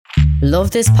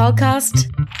Love this podcast?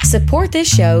 Support this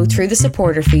show through the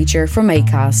supporter feature from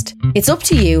Acast. It's up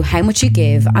to you how much you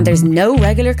give, and there's no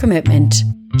regular commitment.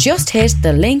 Just hit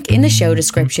the link in the show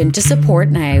description to support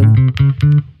now.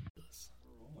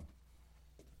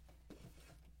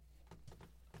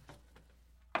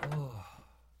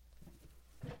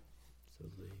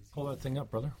 Pull that thing up,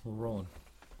 brother. We're rolling.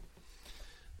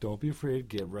 Don't be afraid.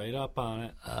 Get right up on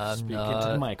it. Speak into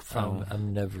the microphone.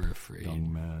 I'm never afraid.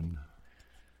 Young man.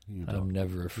 I'm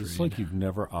never afraid. It's like you've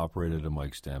never operated a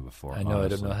mic stand before. I know. Honestly. I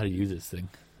don't know how to use this thing.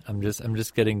 I'm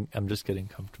just getting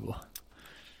comfortable.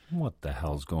 What the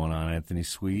hell's going on, Anthony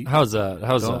Sweet? How's that?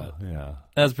 Yeah.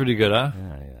 That's pretty good, huh?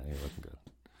 Yeah, you're looking good.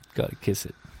 Gotta kiss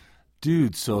it.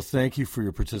 Dude, so thank you for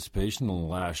your participation in the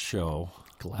last show.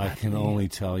 Gladly. I can only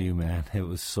tell you, man, it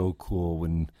was so cool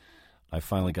when I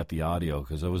finally got the audio,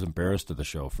 because I was embarrassed of the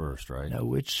show first, right? Now,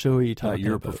 which show are you talking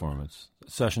your about? performance.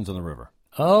 Sessions on the River.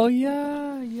 Oh,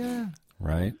 yeah.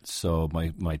 Right? So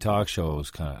my talk show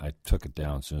was I took it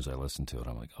down as soon as I listened to it.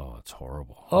 I'm like, oh, it's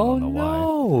horrible. I Oh, don't know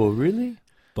no. why. Really?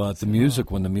 But the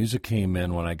music, when the music came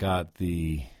in, when I got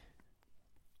the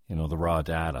raw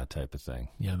data type of thing,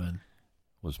 Yeah, man.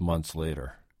 was months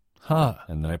later. Huh.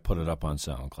 And then I put it up on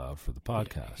SoundCloud for the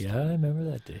podcast. Yeah, I remember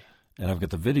that day. And I've got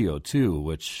the video, too,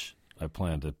 which I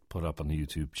plan to put up on the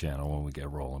YouTube channel when we get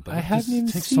rolling. But I haven't even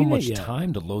it takes seen so it much yet.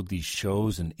 time to load these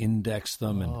shows and index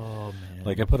them. And Oh, man.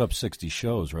 like I put up 60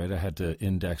 shows, right? I had to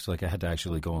index, I had to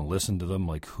actually go and listen to them,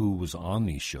 like who was on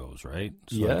these shows, right?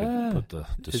 So I could put the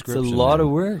It's description a lot in.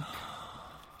 of work.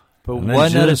 But And then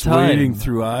one at a just time. wading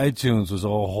through iTunes was a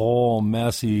whole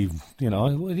messy,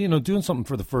 doing something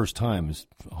for the first time is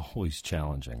always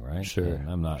challenging, right? Sure. And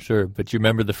I'm not. Sure, but you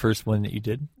remember the first one that you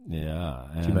did? Yeah.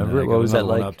 And Do you remember I it? got What was that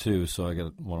another one like? up too, so I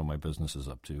got one of my businesses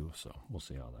up too, so we'll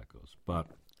see how that goes. But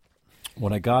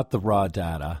when I got the raw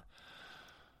data,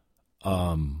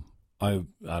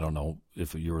 I don't know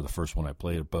if you were the first one I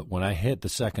played, but when I hit the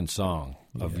second song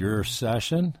of your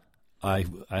session, I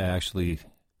actually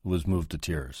was moved to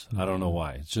tears. I don't know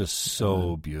why. It's just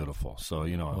so beautiful. So,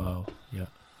 Wow. Yeah.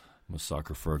 I'm a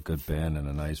sucker for a good band and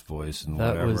a nice voice and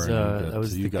That whatever. was, and that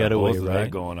was you the got Getaway, both of that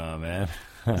right? going on, man.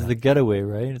 It's The Getaway,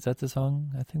 right? Is that the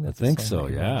song? I think that's the think song so,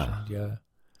 that you yeah. mentioned. Yeah.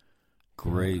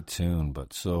 Great tune,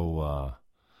 but so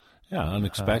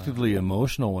unexpectedly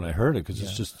emotional when I heard it, because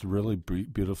it's just really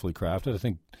beautifully crafted. I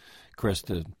think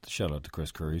shout out to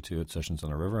Chris Curry too at Sessions on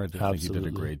the River. I think he did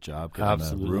a great job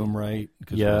getting the room right,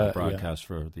 because we broadcast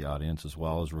for the audience as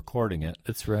well as recording it.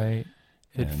 That's right.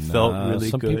 It And, felt really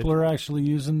some good. people are actually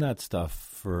using that stuff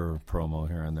for promo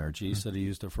here and there. G said he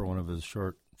used it for one of his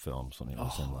short films when he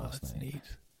was in last that's night. neat.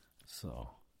 So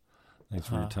thanks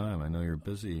for your time. I know you're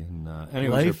busy. And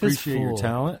anyways, I Life is appreciate your full.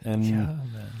 talent. And Yeah,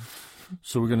 man.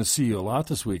 so we're going to see you a lot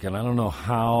this week, and I don't know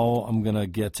how I'm going to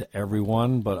get to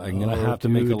everyone, but I'm going to have to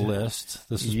make a list.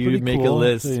 This is You pretty make cool. a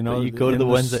list, So, but you go to the In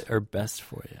ones This- that are best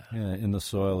for you. Yeah, In the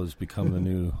Soil has become the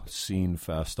new scene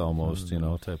fest almost,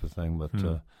 type of thing. But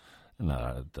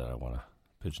not that I want to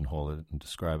pigeonhole it and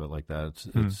describe it like that.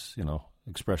 It's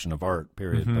expression of art,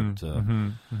 period. But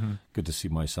good to see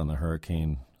My Son the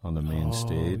Hurricane on the main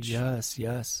stage.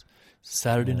 Yes.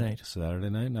 Saturday night. Saturday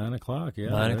night, 9 o'clock. Yeah,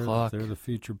 9 they're- o'clock. They're the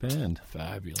feature band.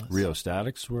 Fabulous. Rio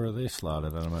Statics, where are they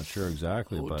slotted? I'm not sure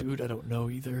exactly, Oh, but dude, I don't know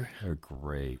either. they're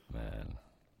great, man.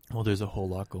 Well, there's a whole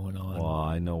lot going on. Well,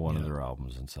 I know one of their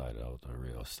albums, Inside Out, the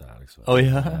Rio Statics. Oh,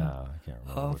 yeah? Yeah, I can't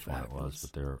remember which one it was, fabulous.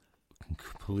 but they're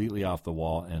completely off the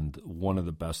wall and one of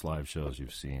the best live shows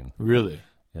you've seen. Really?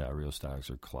 Yeah, Rio Statics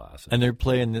are classic. And they're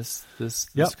playing this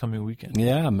Yep. coming weekend.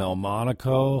 Yeah, Mel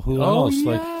Monaco. Who Oh, else?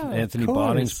 yeah, Like of Anthony course.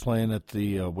 Bonning's playing at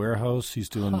the Warehouse. He's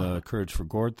doing the Courage for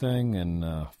Gord thing, and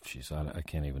I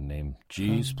can't even name.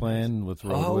 G's playing with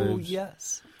Road Oh, Waves.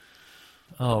 yes.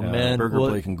 Oh, man. Burger, well,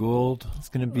 Blake, and Gould. it's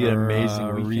going to be an amazing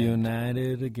weekend.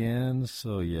 Reunited again.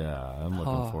 So yeah, I'm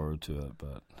looking forward to it.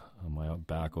 But my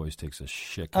back always takes a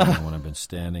shit when I've been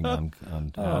standing on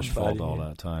asphalt buddy. all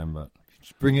that time. But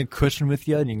Just bring a cushion with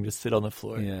you and you can just sit on the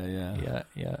floor. yeah.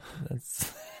 Yeah.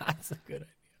 That's a good idea.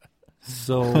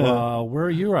 So where are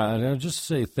you at? I'll just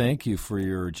say thank you for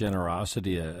your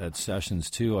generosity at Sessions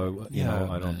too.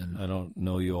 I don't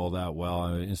know you all that well.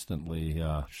 I instantly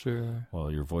Sure.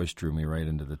 well, your voice drew me right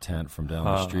into the tent from down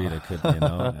the street. I couldn't,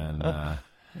 and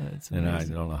That's and I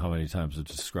amazing. don't know how many times I've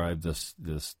described this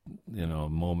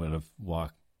moment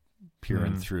of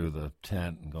peering through the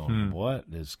tent and going, what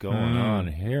is going on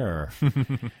here?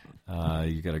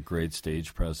 You got a great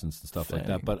stage presence and stuff like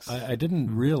that. But I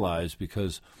didn't realize,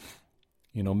 because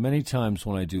many times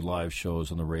when I do live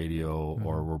shows on the radio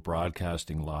or we're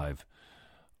broadcasting live,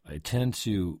 I tend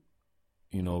to,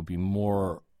 be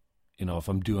more if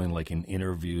I'm doing like an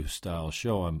interview style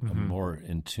show, I'm more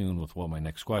in tune with what my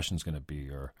next question is going to be,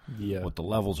 or what the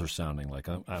levels are sounding like.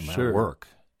 I'm at work,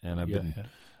 and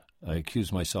I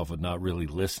accuse myself of not really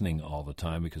listening all the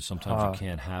time, because sometimes you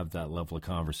can't have that level of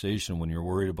conversation when you're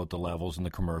worried about the levels and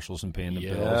the commercials and paying the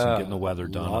bills and getting the weather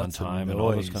done on time and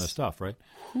all this kind of stuff, right?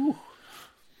 Whew.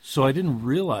 So I didn't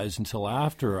realize until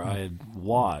after I had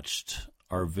watched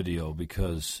our video,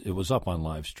 because it was up on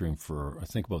live stream for, I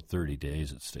think, about 30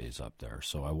 days it stays up there.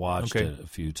 So I watched it a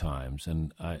few times,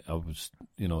 and I was,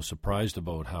 surprised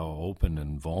about how open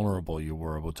and vulnerable you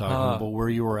were about talking about where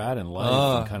you were at in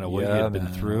life and kind of what you had been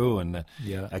through. And I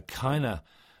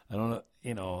don't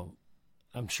know,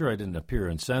 I'm sure I didn't appear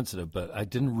insensitive, but I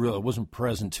wasn't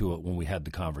present to it when we had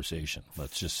the conversation.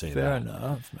 Let's just say Fair that.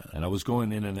 enough, man. And I was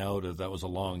going in and out of, that was a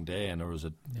long day, and there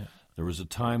was a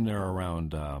time there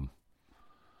around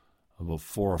about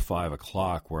 4 or 5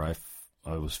 o'clock where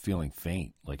I was feeling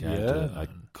faint. Like I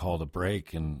called a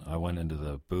break, and I went into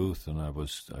the booth, and I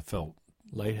felt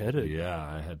lightheaded. Yeah,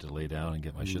 I had to lay down and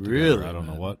get my shit really, together. I don't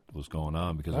know what was going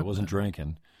on, because I wasn't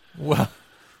drinking. Well,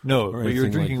 no, but you were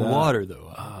drinking water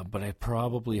though. But I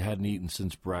probably hadn't eaten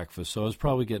since breakfast, so I was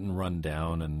probably getting run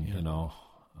down, and I'm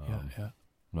not sure.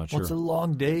 Well, it's a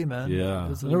long day, man.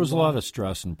 Yeah, there was a lot of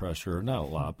stress and pressure. Not a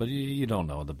lot, but you don't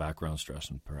know the background stress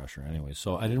and pressure anyway.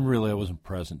 So I wasn't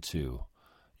present to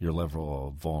your level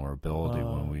of vulnerability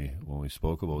when we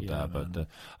spoke about that. Man. But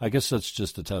I guess that's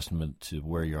just a testament to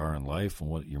where you are in life and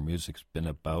what your music's been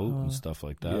about and stuff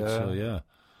like that. So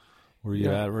where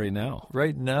you at right now?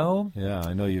 Right now? Yeah,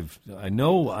 I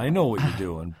know what you're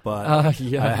doing, but I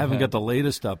haven't got the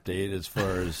latest update as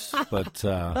far as. But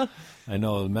I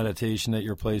know the meditation at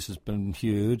your place has been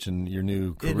huge, and your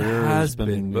new career has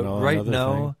been. But right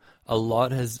now, a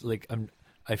lot has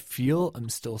I feel I'm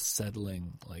still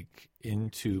settling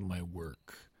into my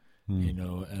work,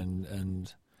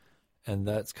 and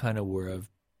that's kind of where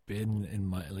I've been in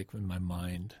my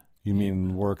mind. You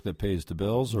mean work that pays the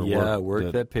bills, or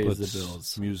work that pays the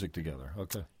bills? Music together,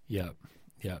 okay. Yeah.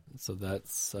 So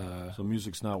that's so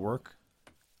music's not work.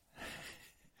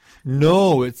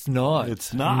 No, it's not.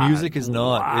 It's not. Music is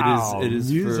not. Wow. It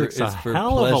is. Music's for a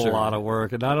hell pleasure. of a lot of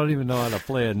work, and I don't even know how to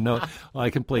play a note. Well,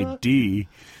 I can play D,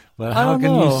 but how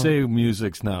can you say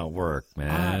music's not work,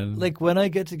 man? When I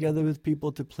get together with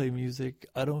people to play music,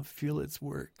 I don't feel it's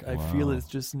work. I feel it's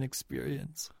just an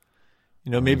experience.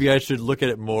 Maybe I should look at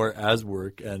it more as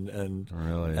work and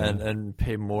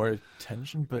pay more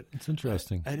attention. But it's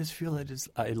interesting. I just feel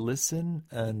I listen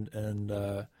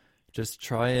and just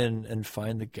try and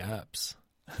find the gaps.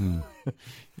 You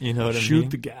know what I mean? Shoot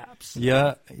the gaps.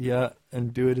 Yeah,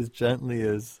 and do it as gently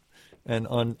and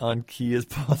on key as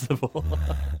possible.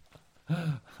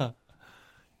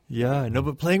 Yeah, no,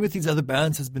 but playing with these other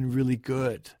bands has been really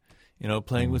good.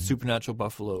 Playing with Supernatural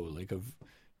Buffalo, I've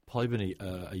probably been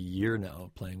a year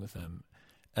now playing with them,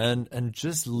 and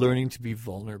just learning to be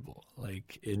vulnerable,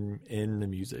 in the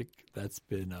music. That's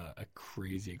been a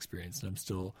crazy experience, and I'm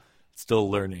still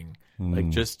learning.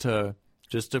 Just to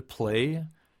play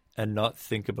and not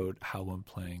think about how I'm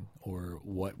playing or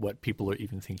what people are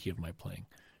even thinking of my playing,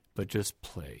 but just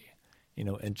play,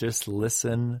 and just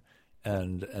listen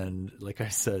and like I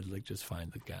said, just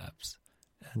find the gaps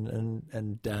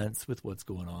and dance with what's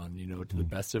going on, to the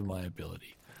best of my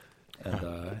ability.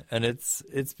 And it's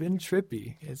been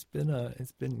trippy. It's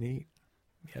been neat.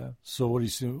 Yeah. So what do you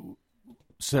see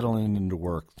settling into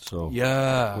work? So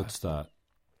what's that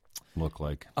look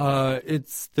like?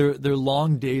 They're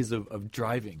long days of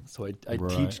driving. So I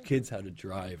teach kids how to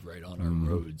drive right on our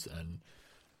roads,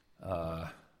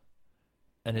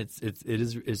 and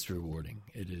it's rewarding.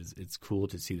 It's cool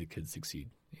to see the kids succeed.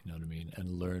 You know what I mean?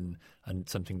 And learn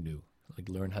something new.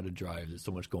 Learn how to drive. There's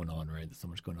so much going on, right? There's so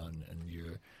much going on, and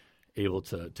you're able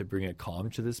to bring a calm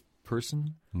to this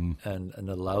person and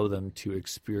allow them to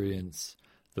experience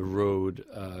the road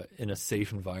in a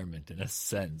safe environment, in a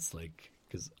sense,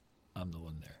 because I'm the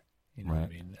one there. You know what I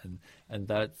mean? And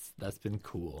that's been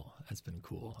cool. That's been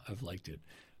cool. I've liked it.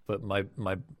 But my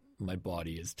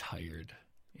body is tired.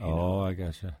 You know? I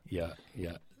gotcha. Yeah.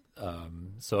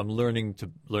 So I'm learning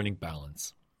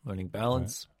balance.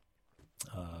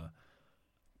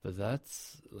 But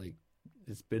that's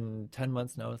it's been 10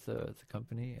 months now with the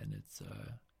company, and it's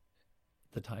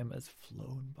the time has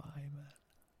flown by, man.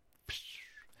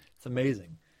 It's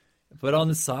amazing. But on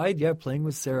the side, playing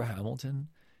with Sarah Hamilton,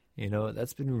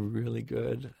 that's been really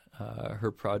good.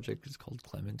 Her project is called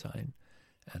Clementine,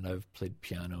 and I've played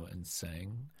piano and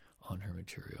sang on her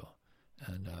material,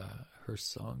 and her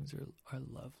songs are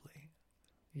lovely.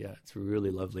 Yeah, it's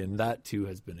really lovely, and that too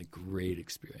has been a great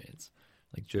experience.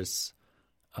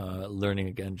 learning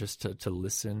again just to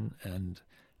listen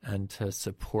and to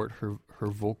support her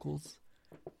vocals,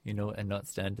 and not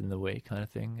stand in the way kind of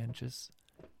thing, and just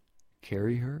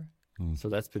carry her. So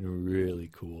that's been really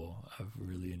cool. I've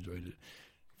really enjoyed it.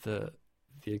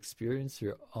 The experience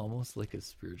here, almost like a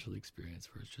spiritual experience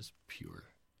where it's just pure.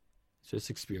 It's just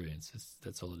experience.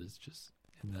 That's all it is, just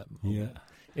in that moment. Yeah.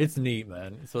 It's neat,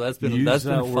 man. So that's been You that's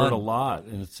use that been word fun. a lot,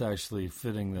 and it's actually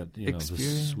fitting that the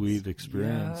sweet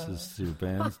experience is your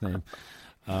band's name.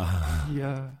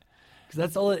 Yeah. Because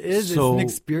that's all it is. So it's an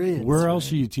experience. where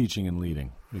else are you teaching and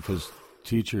leading? Because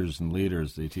teachers and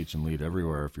leaders, they teach and lead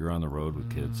everywhere. If you're on the road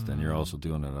with kids, then you're also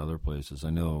doing it in other places. I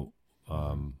know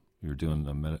you're doing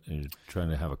you're trying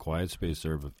to have a quiet space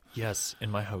there, but Yes,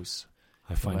 in my house.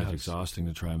 I find my it house. exhausting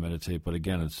to try and meditate. But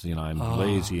again, it's I'm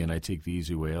lazy and I take the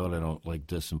easy way out. I don't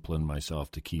discipline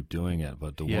myself to keep doing it.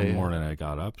 But one morning I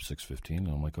got up 6:15 and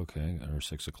I'm like, okay, or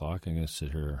 6 o'clock. I'm gonna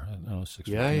sit here. No,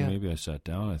 6:15. Maybe I sat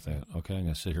down. I thought, okay, I'm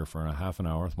gonna sit here for a half an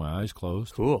hour with my eyes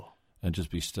closed. Cool. And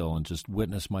just be still and just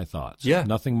witness my thoughts. Yeah.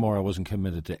 Nothing more. I wasn't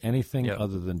committed to anything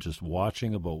other than just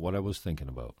watching about what I was thinking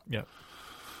about. Yeah.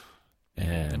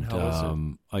 And how was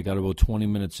it? I got about 20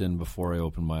 minutes in before I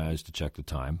opened my eyes to check the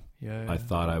time. Yeah. I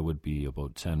thought I would be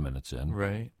about 10 minutes in.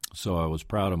 Right. So I was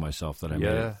proud of myself that I made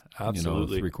it,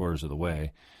 absolutely. 3/4 of the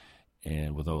way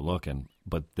and without looking.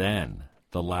 But then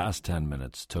the last 10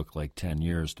 minutes took like 10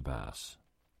 years to pass.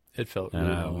 It felt And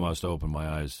really I long. must open my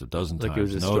eyes a dozen Like times. it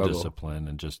was a No struggle. discipline.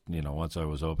 And just, once I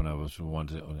was open, I was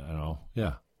wanting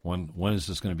to, when is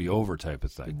this going to be over type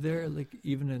of thing. But there, like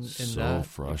even in So that,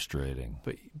 frustrating.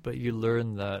 but you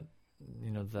learn that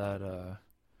that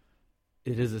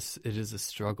it is a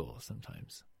struggle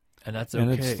sometimes, and that's okay.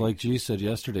 And it's like G said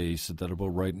yesterday, he said that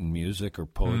about writing music or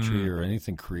poetry or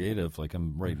anything creative. Like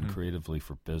I'm writing creatively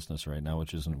for business right now,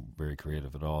 which isn't very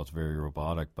creative at all. It's very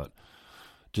robotic, but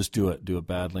just do it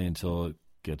badly until it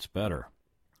gets better,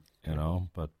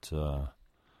 but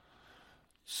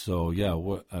so yeah,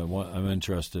 I'm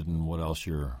interested in what else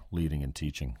you're leading and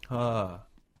teaching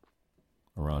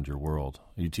around your world.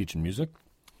 Are you teaching music?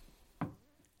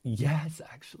 Yes,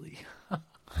 actually.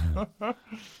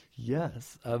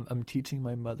 Yes, I'm teaching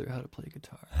my mother how to play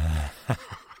guitar.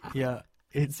 Yeah,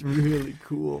 it's really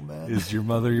cool, man. Is your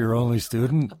mother your only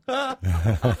student?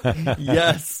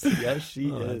 Yes, she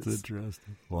is. That's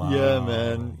interesting. Wow. Yeah,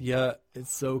 man. Yeah,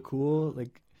 it's so cool.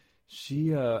 Like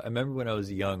she, I remember when I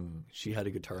was young, she had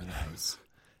a guitar in the house,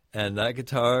 and that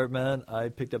guitar, man, I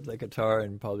picked up that guitar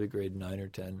in probably grade 9 or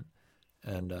 10,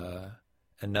 and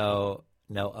now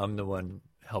I'm the one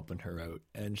helping her out,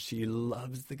 and she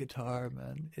loves the guitar,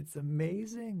 man. It's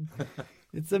amazing.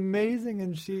 It's amazing,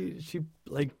 and she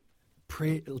like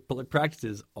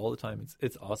practices all the time.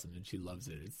 It's awesome, and she loves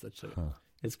it. It's such a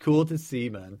it's cool to see,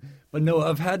 man. But no,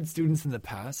 I've had students in the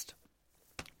past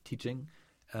teaching,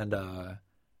 and no,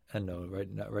 right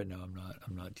now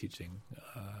I'm not teaching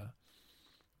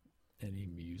any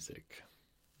music,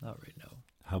 not right now.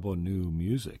 How about new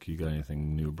music? You got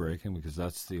anything new breaking? Because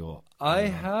that's the old. I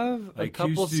have a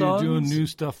couple you songs. doing new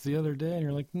stuff the other day, and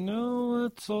you're like, "No,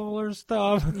 that's older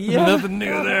stuff. Yeah. Nothing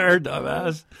new there,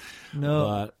 dumbass." No,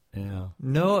 But yeah,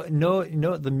 no.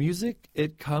 The music,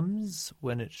 it comes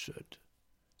when it should,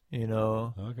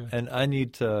 okay. And I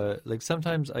need to, like,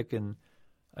 sometimes I can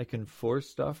force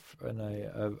stuff, and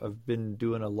I've been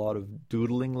doing a lot of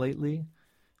doodling lately.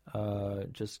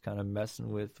 Just kind of messing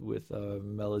with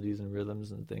melodies and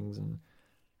rhythms and things, and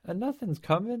nothing's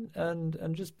coming,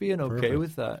 and just being okay Perfect.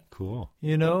 with that. Cool.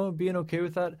 Being okay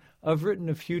with that. I've written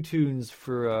a few tunes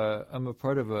for. I'm a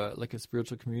part of a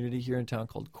spiritual community here in town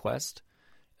called Quest,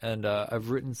 and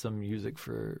I've written some music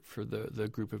for the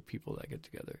group of people that get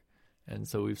together, and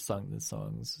so we've sung the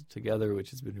songs together,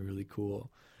 which has been really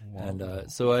cool. Wow.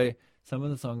 And so some of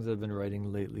the songs I've been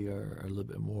writing lately are a little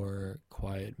bit more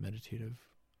quiet, meditative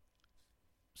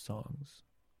songs.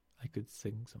 I could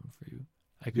sing some for you.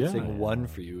 I could sing one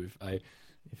for you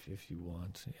if you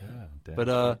want. Yeah,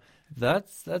 But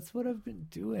that's what I've been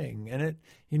doing, and it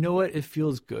it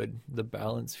feels good. The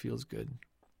balance feels good.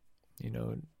 It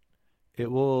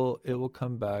will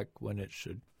come back when it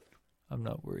should. I'm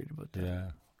not worried about that.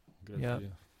 Yeah. Good Yeah. for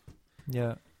you.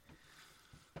 Yeah.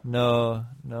 No.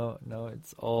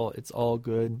 It's all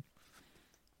good.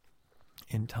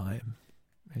 In time.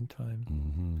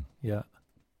 Mm-hmm. Yeah.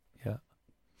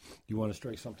 You want to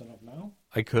strike something up now?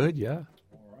 I could, yeah.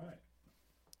 All right.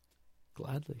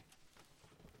 Gladly.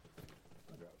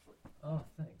 Oh,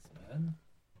 thanks, man.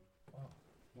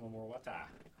 No more water.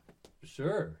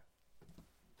 Sure.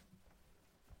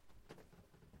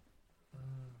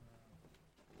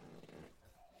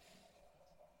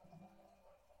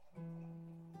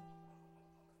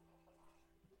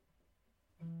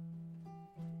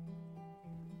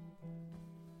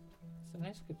 It's a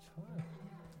nice guitar.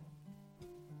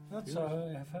 That's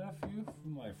I've had a few of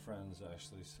my friends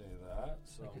actually say that.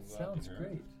 So Like, I'm it glad sounds to hear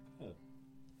great. Good.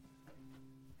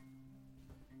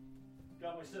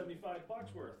 Got my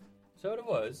 $75 worth. So what it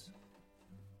was.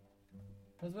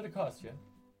 That's what it cost you.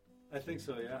 I think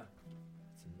so, yeah.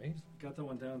 It's amazing. Got that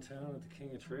one downtown at the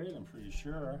King of Trade, I'm pretty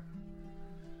sure.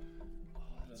 Oh,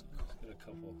 that's cool. Got a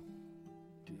couple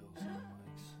deals on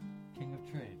mics. King of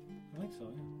Trade. I think so,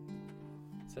 yeah.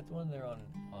 Is that the one there on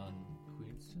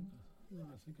Queenston? Yeah,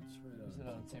 I think it's right Or is it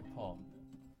on St. Paul?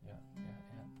 Yeah. Oh,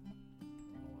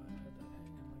 I had that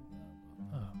hanging like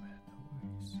that. Oh man, no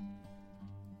worries.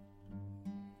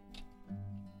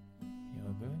 You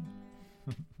all good?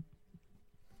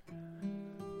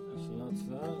 So that's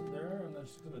that there, and I'm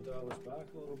just going to dial this back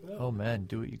a little bit. Oh man,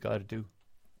 do what you gotta do.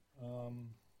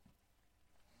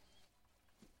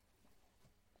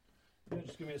 Yeah,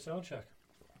 just give me a sound check.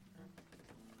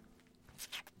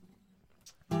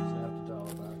 So I have to dial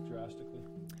it back drastically.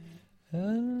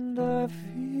 And I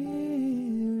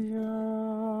feel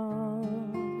your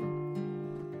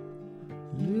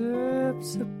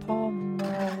lips upon my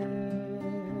head.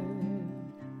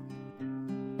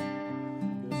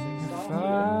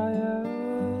 Fire.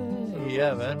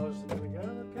 Yeah, man. Okay,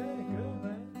 good,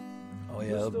 man. Oh We're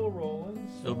yeah, still rolling.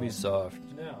 it'll be soft.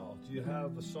 Now, do you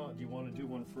have a song? Do you want to do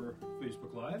one for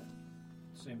Facebook Live?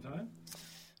 Same time?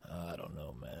 I don't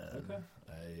know, man. Okay.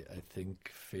 I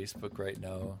think Facebook right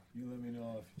now. You let me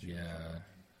know if you Yeah.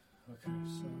 Okay,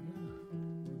 so yeah,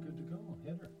 we're good to go.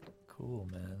 Hit her. Cool,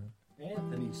 man.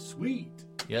 Anthony Sweet.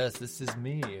 Yes, this is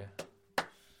me.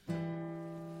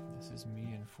 This is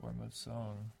me in form of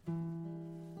song.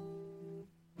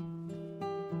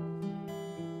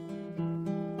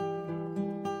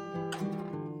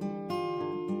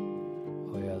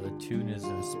 Oh yeah, the tune is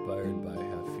inspired by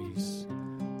Hafiz.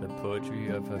 The poetry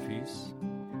of Hafiz.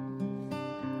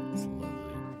 It's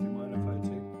lovely. Do you mind if I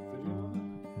take video on it?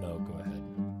 No, go ahead.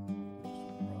 Just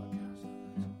broadcast it.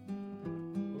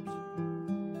 That's all.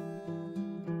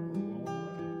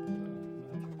 Oops.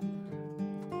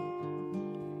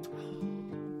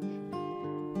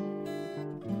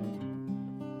 We're rolling.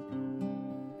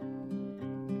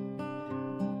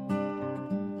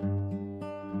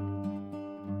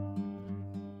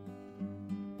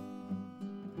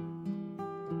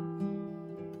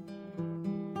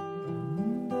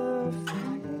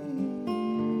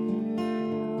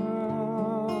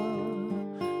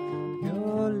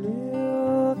 Your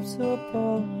lips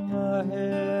upon my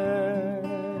head,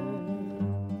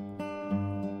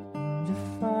 the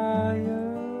fire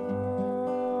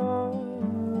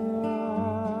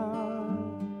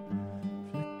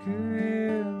flicker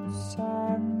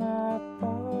inside my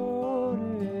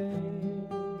body,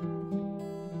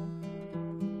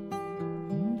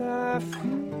 and I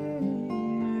feel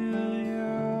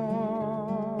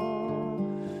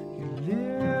your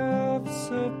lips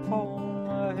upon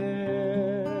my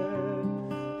head,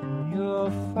 and your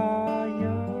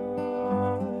fire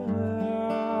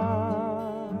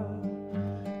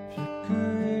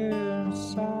flicker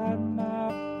inside my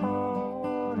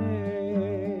body.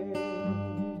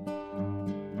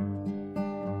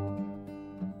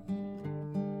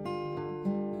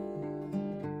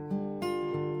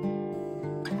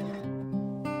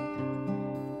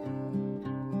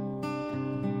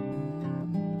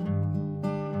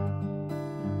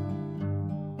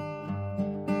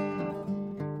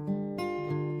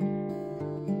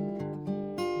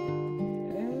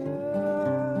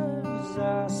 As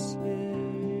I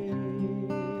sleep,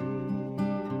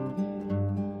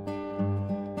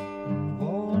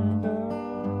 wonder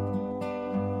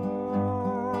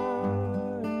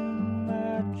in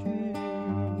my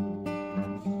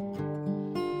dreams.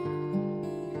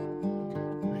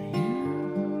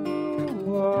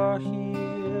 You are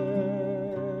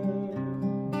here,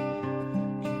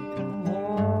 keeping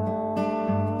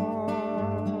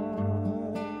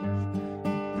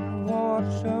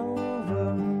watch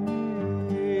over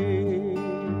me,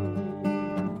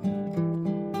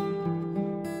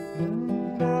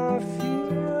 and I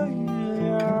feel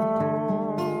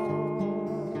your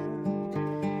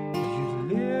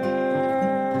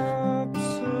lips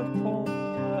upon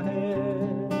my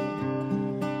head,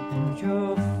 and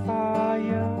your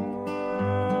fire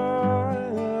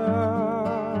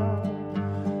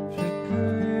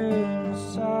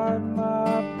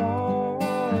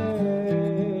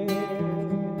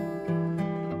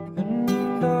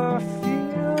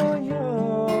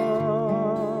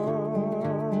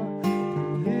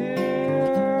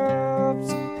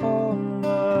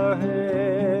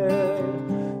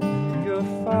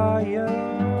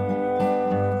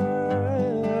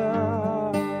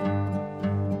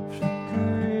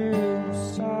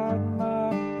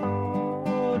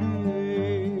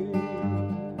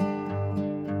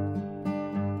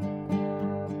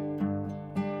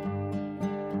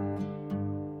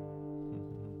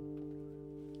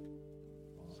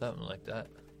Something like that.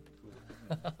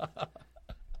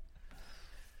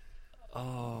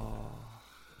 Oh,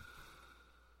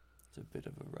 it's a bit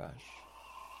of a rush.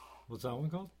 What's that one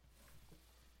called?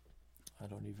 I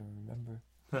don't even remember.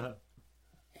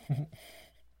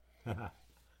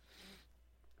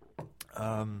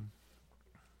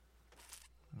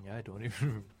 Yeah, I don't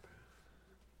even.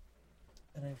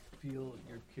 And I feel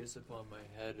your kiss upon my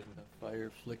head and the fire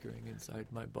flickering inside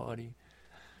my body.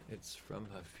 It's from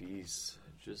Hafiz.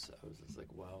 I was just like,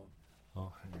 wow.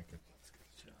 Oh, let's get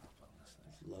a job on this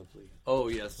thing. Lovely. Oh,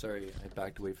 yeah, sorry. I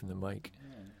backed away from the mic.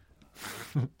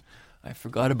 I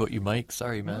forgot about you, Mike.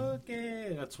 Sorry, man.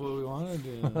 Okay, that's what we want to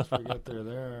do. Let's forget they're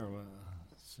there. Well,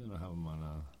 soon I'll have them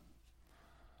on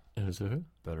Is it?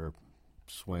 better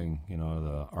swing,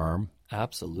 the arm.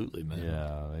 Absolutely, man.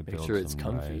 Yeah, they Make built sure it's some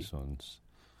comfy. nice ones.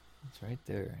 It's right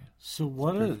there. So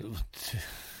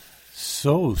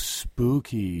so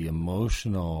spooky,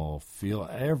 emotional, feel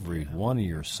every one of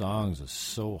your songs is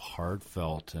so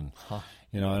heartfelt, and I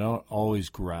don't always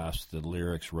grasp the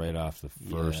lyrics right off the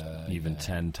first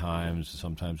 10 times.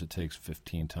 Sometimes it takes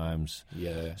 15 times.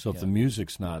 Yeah. So if the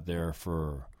music's not there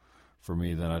for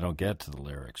me, then I don't get to the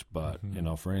lyrics. But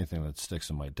for anything that sticks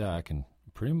in my deck, and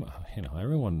pretty much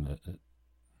everyone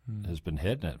has been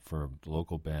hitting it for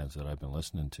local bands that I've been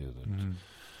listening to.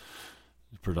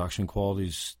 The production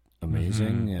quality's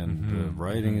amazing, and the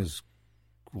writing is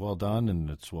well done,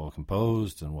 and it's well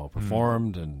composed and well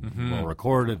performed and well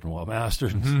recorded and well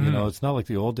mastered. It's not like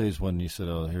the old days when you said,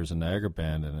 "Oh, here's a Niagara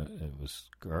band," and it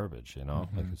was garbage.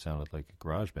 Like it sounded like a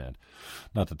garage band.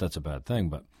 Not that that's a bad thing,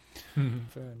 but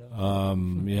fair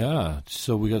enough.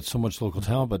 So we got so much local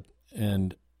talent,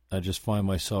 and I just find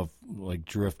myself like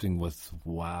drifting with,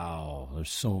 wow, there's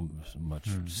so much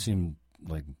seem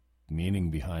like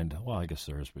meaning behind. Well, I guess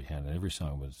there is behind every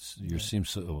song, but yours seems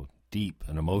so deep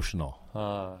and emotional,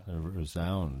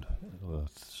 resound.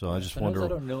 So I just wonder. I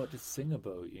don't know what to sing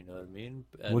about. You know what I mean?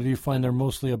 What do you find they're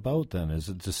mostly about then? Is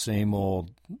it the same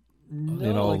old,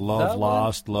 like love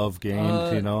lost, love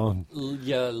gained?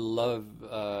 Yeah, love.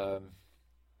 I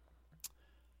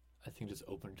think just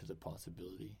open to the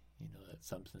possibility. That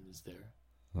something is there.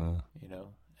 And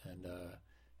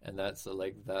that's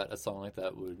like that. A song like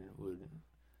that would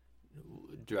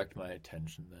direct my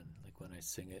attention. Then, like when I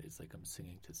sing it, it's like I'm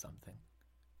singing to something.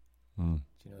 Do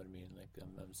you know what I mean? Like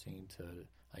I'm singing to,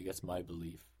 I guess, my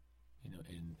belief.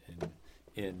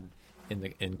 In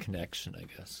connection, I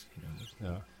guess.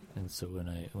 Yeah. And so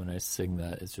when I sing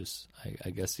that, it's just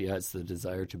I guess it's the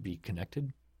desire to be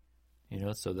connected.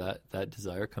 So that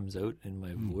desire comes out in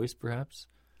my voice, perhaps.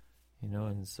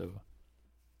 And so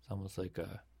it's almost like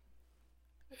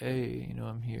hey,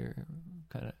 I'm here,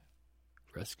 kind of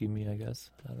rescue me, I guess.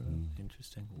 I don't know.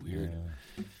 Interesting. Weird.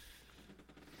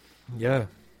 Yeah.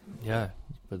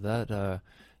 But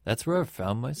that's where I've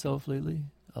found myself lately,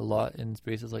 a lot in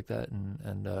spaces like that.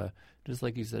 And just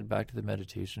like you said, back to the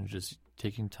meditation, just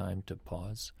taking time to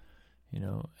pause,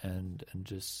 and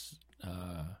just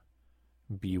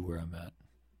be where I'm at.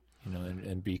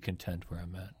 And be content where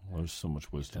I'm at. Well, there's so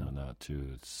much wisdom in that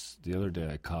too. It's the other day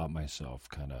I caught myself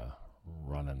kind of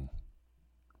running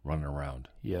around.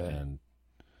 Yeah. And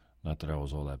not that I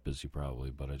was all that busy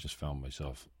probably, but I just found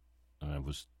myself, and I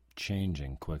was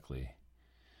changing quickly.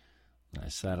 And I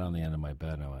sat on the end of my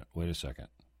bed and I went, wait a second.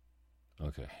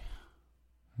 Okay.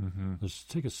 Let's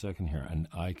take a second here. And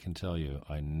I can tell you,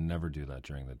 I never do that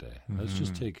during the day. Let's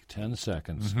just take 10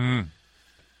 seconds.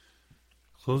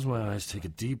 Close my eyes, take a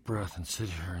deep breath, and sit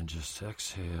here and just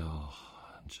exhale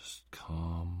and just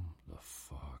calm the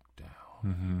fuck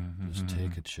down. Just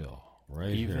take a chill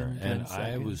right here. And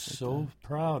I was so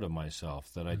proud of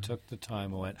myself that I took the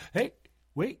time and went, hey,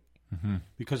 wait,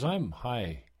 because I'm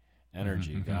high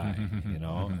energy guy,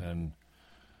 and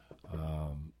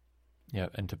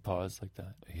and to pause like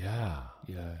that. Yeah.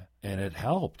 And it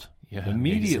helped. Yeah,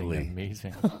 immediately.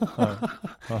 Amazing.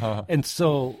 And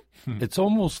so it's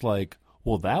almost like,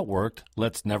 well, that worked.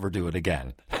 Let's never do it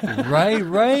again.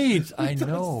 Right. I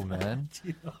know, man.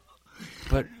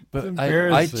 But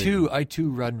I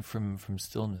too run from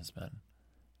stillness, man.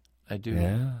 I do.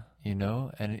 Yeah.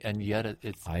 And yet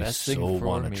it's the best thing for me. I so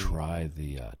want to try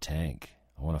the tank.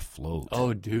 I want to float.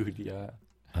 Oh, dude, yeah.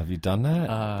 Have you done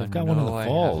that? They've got one in the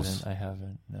falls. I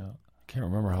haven't. No. I can't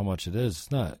remember how much it is.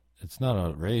 It's not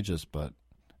outrageous, but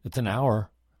it's an hour.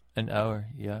 An hour,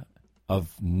 yeah.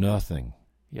 Of nothing.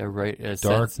 Yeah, right.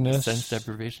 Darkness. Sense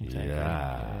deprivation tank.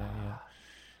 Yeah.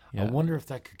 I wonder if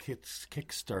that could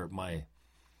kickstart my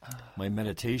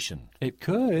meditation. It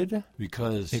could.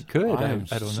 Because it could. I am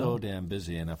don't so know. damn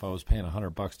busy, and if I was paying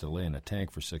 $100 to lay in a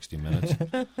tank for 60 minutes,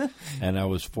 and I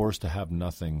was forced to have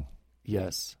nothing.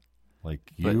 Yes.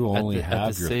 Like But you at only the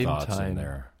have your same thoughts in time,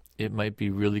 there. it might be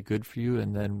really good for you,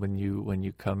 and then when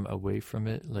you come away from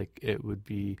it, like it would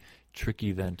be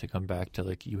tricky then to come back to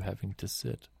like you having to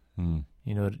sit. Do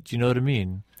you know what I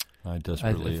mean? I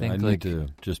desperately think, I need like, to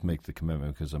just make the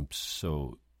commitment because I'm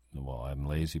I'm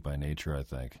lazy by nature, I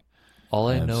think. All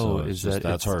I And know so it's is just, that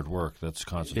that's hard work. That's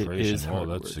concentration. is hard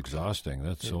That's work. exhausting.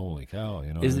 That's holy cow.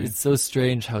 You know, what I mean? It's so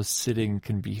strange how sitting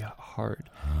can be hard.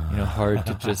 Hard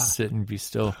to just sit and be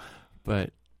still.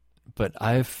 But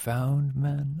I've found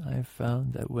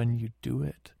that when you do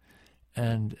it,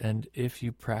 and if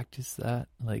you practice that,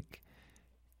 like,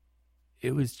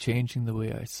 it was changing the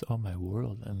way I saw my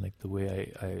world and like the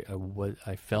way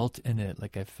I felt in it.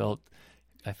 Like I felt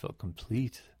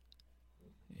complete.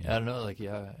 I don't know. Like,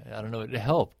 I don't know. It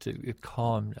helped. It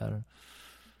calmed.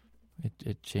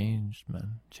 It changed,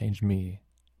 man. Changed me.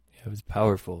 It was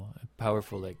powerful.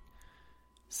 Powerful. Like,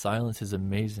 silence is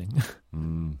amazing. I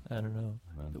don't know.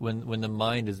 When the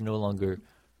mind is no longer,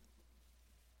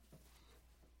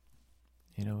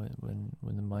 when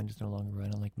the mind is no longer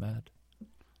running like mad.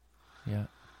 Yeah,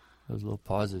 those little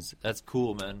pauses. That's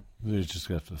cool, man. You just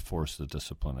have to force the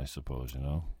discipline, I suppose.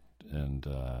 And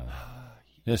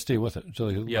stay with it. So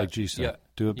like G said,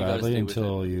 do it badly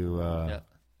until you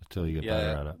get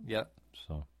better at it. Yeah.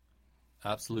 So,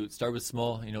 absolute. Start with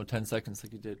small. 10 seconds,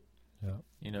 like you did. Yeah.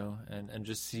 And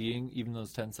just seeing even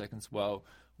those 10 seconds. Wow,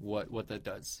 what that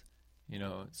does.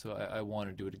 So I want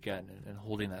to do it again, and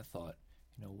holding that thought.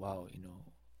 Wow.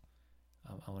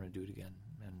 I want to do it again,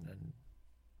 and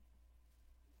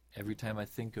every time I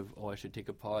think of, I should take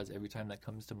a pause, every time that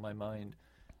comes to my mind,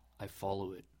 I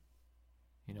follow it.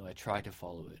 I try to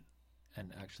follow it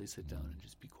and actually sit down and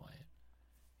just be quiet.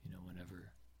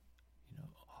 Whenever,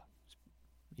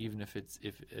 even if it's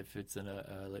in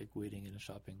a like waiting in a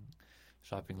shopping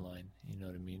line, you know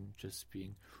what I mean? Just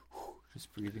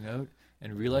just breathing out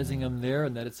and realizing I'm there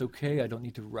and that it's okay. I don't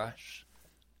need to rush.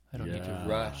 Need to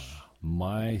rush.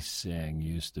 My saying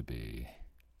used to be,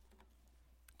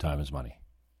 time is money.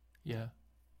 Yeah.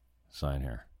 Sign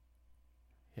here.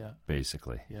 Yeah.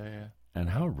 Basically. Yeah. And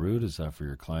how rude is that for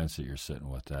your clients that you're sitting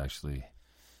with to actually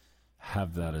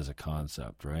have that as a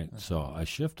concept, right? So I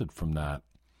shifted from that,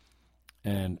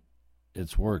 and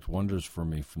it's worked wonders for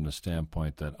me from the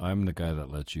standpoint that I'm the guy that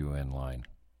lets you in line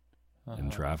in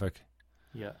traffic.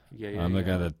 Yeah. I'm the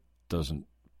guy that doesn't.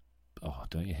 Oh,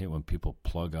 don't you hate when people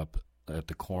plug up at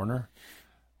the corner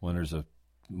when there's a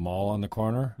mall on the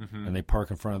corner and they park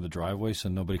in front of the driveway so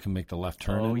nobody can make the left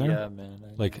turn in there? Yeah, man.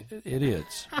 Like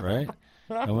idiots, right?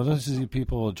 And when I see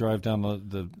people drive down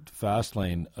the fast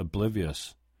lane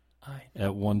oblivious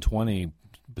at 120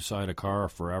 beside a car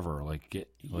forever,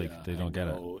 they don't get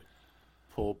it.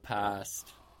 Pull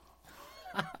past.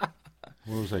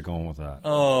 Where was I going with that?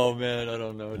 Oh man, I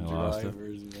don't know.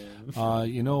 Drivers, man.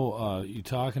 You're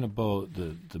talking about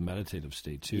the meditative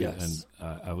state too, yes.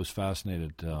 And I was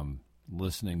fascinated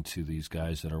listening to these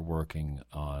guys that are working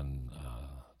on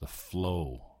the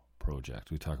flow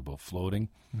project. We talk about floating.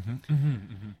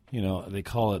 They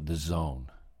call it the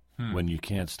zone. When you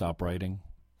can't stop writing,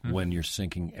 when you're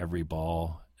sinking every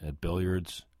ball at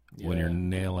billiards, when you're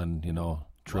nailing,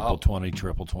 triple 20,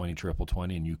 triple 20, triple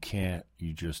 20, and you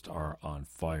just are on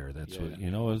fire. That's what,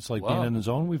 it's like being in the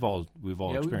zone. We've all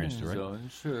experienced it, right? Zone,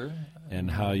 sure.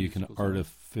 And how you can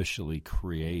artificially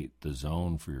create the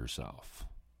zone for yourself.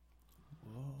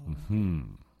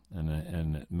 And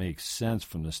it makes sense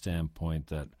from the standpoint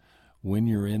that when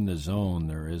you're in the zone,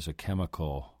 there is a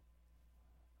chemical.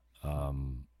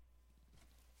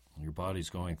 Your body's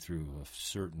going through a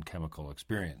certain chemical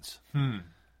experience.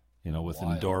 With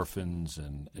endorphins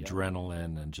and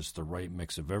adrenaline and just the right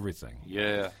mix of everything.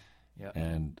 Yeah.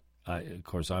 And of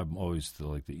course, I'm always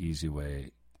the easy way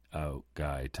out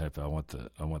guy type. I want the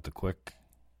quick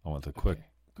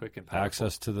and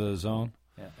access to the zone.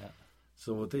 Yeah.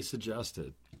 So what they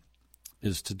suggested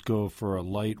is to go for a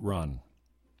light run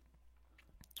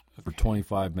for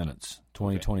 25 minutes,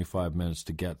 25 minutes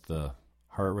to get the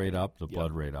heart rate up, the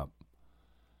blood rate up,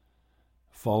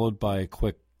 followed by a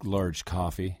quick, large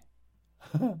coffee,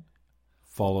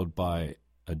 followed by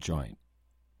a joint.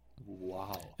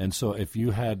 Wow. And so if you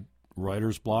had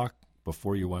writer's block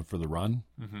before you went for the run,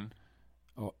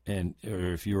 or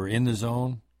if you were in the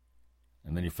zone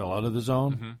and then you fell out of the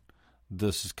zone,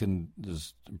 this is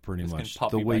pretty much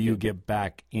the way you get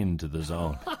back into the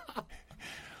zone.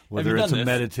 Whether it's a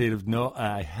meditative, no,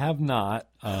 I have not.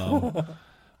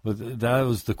 But that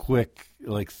was the quick,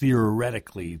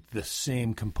 theoretically, the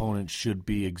same component should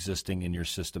be existing in your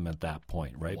system at that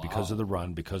point, right? Wow. Because of the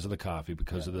run, because of the coffee,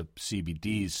 because of the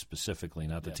CBDs specifically,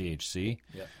 not the THC,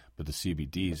 but the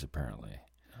CBDs apparently.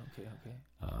 Okay.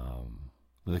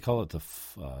 They call it the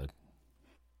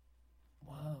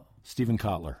Stephen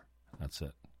Kotler. That's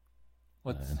it.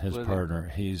 And his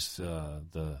partner, he's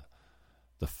the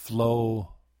Flow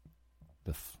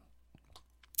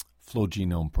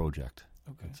Genome Project.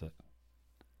 Okay. That's it.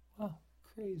 Wow,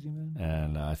 crazy, man.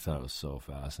 And I thought it was so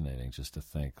fascinating just to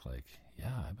think, like,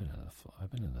 yeah, I've been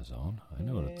in the zone. I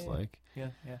know what it's like.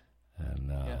 Yeah. And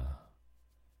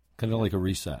kind of like a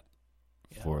reset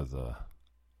for the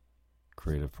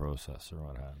creative process or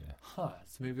what have you. Huh.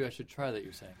 So maybe I should try that,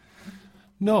 you're saying.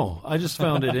 No, I just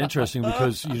found it interesting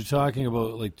because you're talking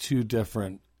about like two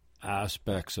different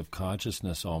aspects of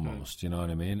consciousness almost, you know what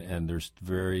I mean? And there's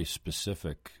very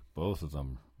specific, both of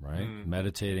them, right?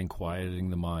 Meditating,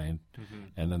 quieting the mind,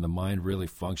 and then the mind really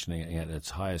functioning at its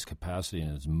highest capacity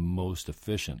and its most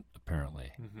efficient,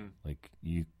 apparently. Like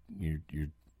you're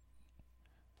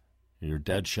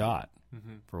dead shot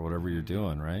for whatever you're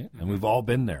doing, right? And we've all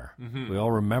been there. We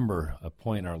all remember a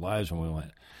point in our lives when we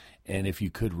went, and if you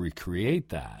could recreate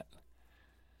that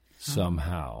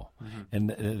somehow. And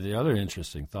the other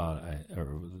interesting thought, or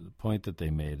the point that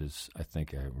they made is, I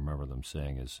think I remember them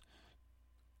saying is,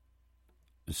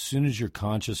 as soon as you're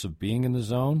conscious of being in the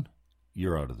zone,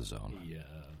 you're out of the zone.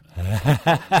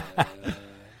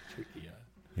 Tricky,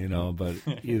 You know, but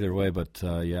either way,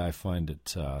 yeah, I find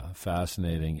it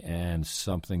fascinating and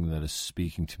something that is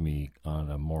speaking to me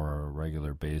on a more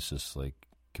regular basis. Like,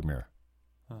 come here.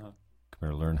 Come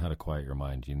here, learn how to quiet your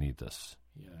mind. You need this.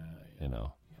 You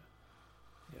know.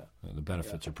 And the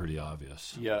benefits are pretty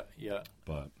obvious. Yeah.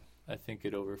 But I think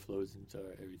it overflows into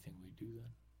everything we do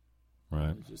then.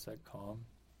 Right. It's just that calm.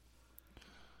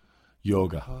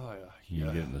 Yoga. Oh, You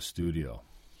get in the studio.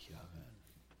 Yeah, man.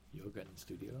 Yoga in the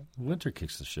studio. Winter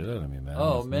kicks the shit out of me, man.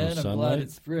 Oh, With man, no I'm glad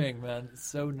it's spring, man. It's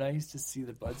so nice to see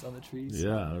the buds on the trees.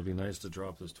 Yeah, it'd be nice to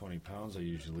drop those 20 pounds I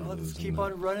usually lose. Let's keep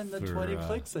on running the 20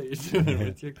 clicks that you're doing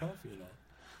with your coffee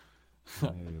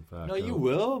now. No, you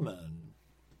will, man.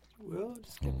 You will.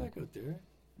 Just get back out there.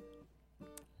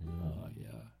 Oh, yeah.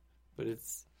 But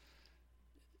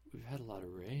we've had a lot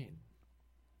of rain.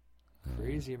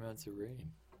 Crazy amounts of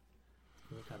rain.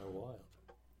 It's kind of wild.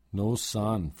 No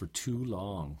sun for too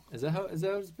long. Is that how it's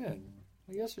been?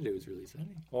 Well, yesterday was really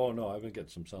sunny. Oh, no, I've been getting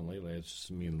some sun lately. It's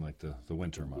just like the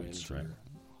winter months, right?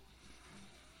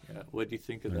 Yeah. What do you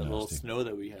think of that little snow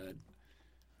that we had?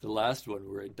 The last one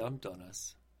where it dumped on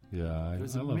us. Yeah, I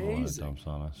love when it dumps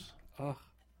on us. Oh,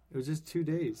 it was just 2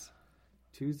 days.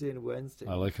 Tuesday and Wednesday.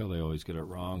 I like how they always get it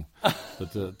wrong.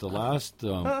 But the last,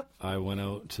 I went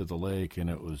out to the lake and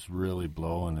it was really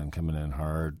blowing and coming in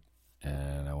hard.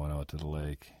 And I went out to the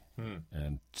lake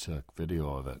and took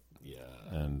video of it. Yeah.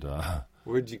 And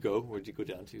where'd you go? Where'd you go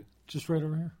down to? Just right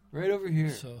over here. Right over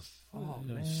here.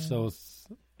 South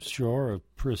shore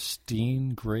of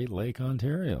pristine Great Lake,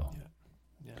 Ontario.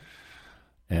 Yeah.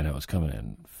 And it was coming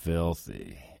in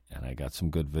filthy. And I got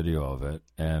some good video of it.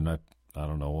 And I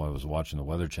don't know, I was watching the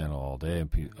Weather Channel all day.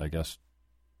 And I guess,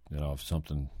 if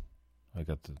something,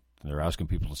 they're asking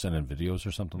people to send in videos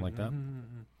or something like that.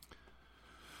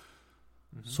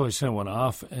 So I sent one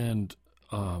off, and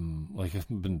I've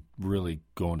been really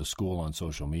going to school on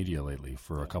social media lately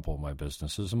for a couple of my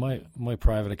businesses. And my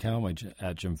private account,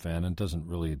 at Jim Fannin, doesn't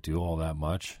really do all that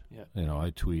much. Yeah. I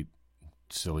tweet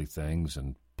silly things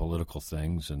and political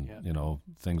things and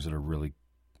things that are really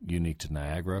unique to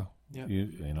Niagara. Yeah.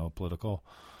 Political.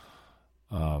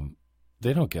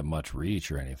 They don't get much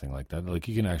reach or anything like that. Like,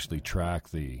 you can actually track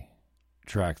the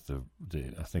I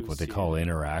think what they call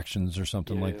interactions or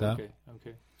something like that.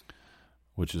 Okay.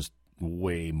 Which is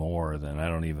way more than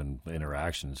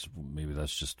interactions. Maybe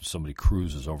that's just somebody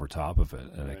cruises over top of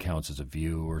it and it counts as a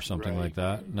view or something like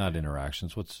that. Not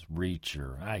interactions. What's reach,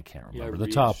 or I can't remember. The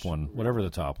top one, whatever the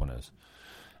top one is.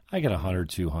 I get 100,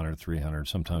 200, 300.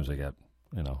 Sometimes I get,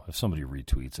 if somebody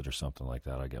retweets it or something like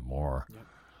that, I get more.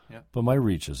 Yep. But my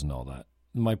reach isn't all that.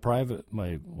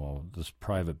 This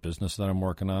private business that I'm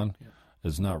working on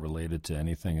is not related to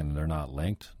anything, and they're not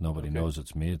linked. Nobody knows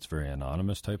it's me. It's very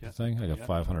anonymous type of thing. I got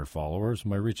 500 followers.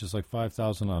 My reach is like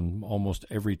 5,000 on almost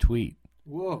every tweet.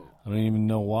 Whoa! I don't even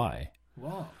know why.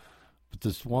 Wow! But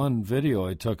this one video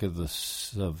I took of the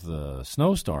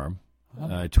snowstorm,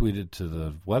 I tweeted to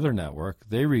the Weather Network.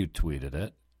 They retweeted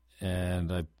it,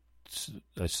 and I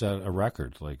set a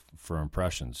record for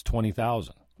impressions,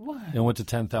 20,000. What? It went to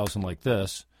 10,000 like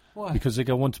this. What? Because they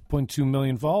got 1.2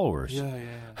 million followers. Yeah.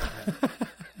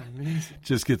 Amazing.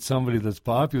 Just get somebody that's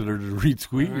popular to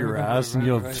retweet your ass, and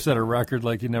you'll set a record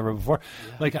like you never before.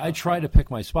 Yeah. I try to pick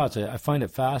my spots. I find it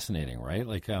fascinating, right?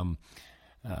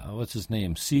 What's his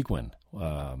name? Seguin.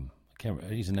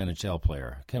 He's an NHL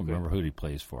player. I can't remember who he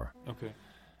plays for. Okay.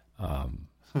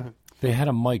 They had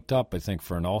him mic'd up, I think,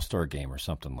 for an All-Star game or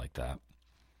something like that.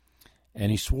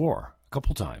 And he swore a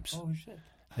couple times. Oh, shit.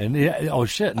 And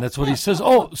and that's what he says.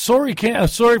 Oh, sorry,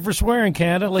 sorry for swearing,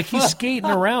 Canada. Like he's skating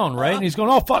around, right? And he's going,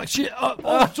 oh fuck, shit.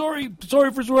 Sorry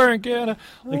for swearing, Canada.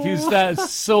 Like he's that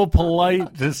so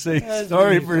polite to say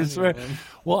sorry for swearing. Man.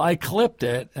 Well, I clipped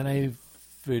it and I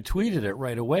tweeted it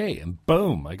right away, and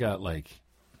boom, I got like,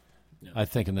 I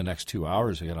think in the next 2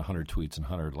 hours I got 100 tweets and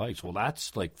 100 likes. Well,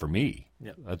 that's like for me.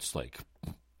 Yep. That's like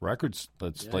records.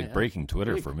 That's breaking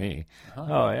Twitter for me.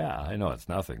 Oh yeah, I know it's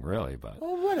nothing really, but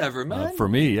whatever, man. For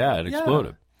me, it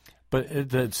exploded. But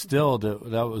it still,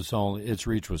 that was only, its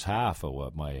reach was half of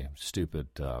what my stupid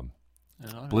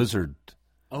Blizzard.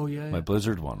 Oh yeah, my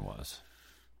Blizzard one was.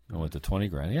 I went to 20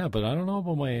 grand. Yeah, but I don't know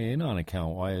about my Anon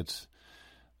account. Why it's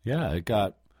it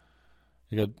got.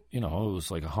 It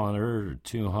was like 100 or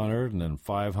 200, and then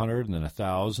 500, and then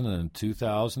 1,000, and then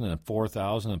 2,000, and then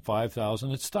 4,000, and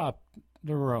 5,000. It stopped.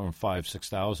 There were around 5,000,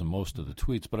 6,000 most of the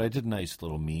tweets, but I did nice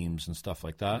little memes and stuff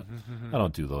like that. I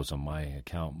don't do those on my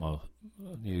account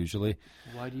usually.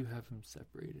 Why do you have them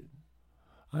separated?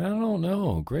 I don't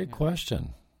know. Great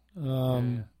question.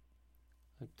 To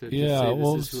say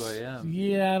this is who I am.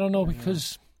 Yeah, I don't know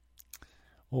because,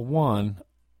 well, one,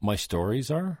 my stories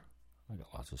are. I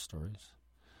got lots of stories.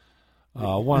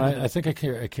 One, I think I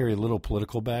carry a little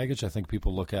political baggage. I think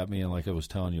people look at me, and like I was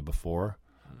telling you before,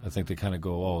 I think they kind of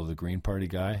go, oh, the Green Party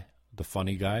guy, the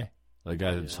funny guy, the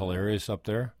guy that's hilarious up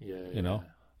there. Yeah,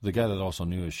 the guy that also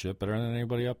knew his shit better than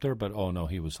anybody up there, but oh no,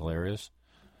 he was hilarious.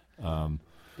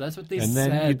 That's what they and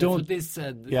said. Then you don't, that's what they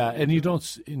said. Yeah, and you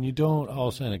don't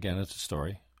also, and again, it's a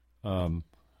story. The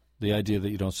idea that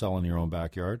you don't sell in your own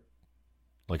backyard.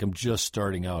 Like, I'm just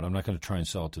starting out. I'm not going to try and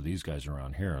sell it to these guys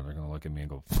around here. They're going to look at me and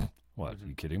go, what, are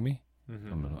you kidding me?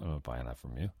 I'm not buying that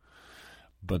from you.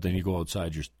 But then you go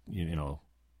outside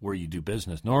where you do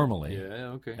business normally.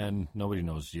 Yeah, okay. And nobody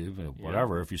knows you,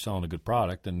 whatever. Yeah. If you're selling a good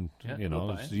product, then, you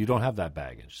don't have that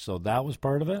baggage. So that was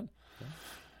part of it. Okay.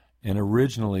 And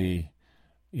originally,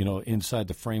 inside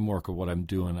the framework of what I'm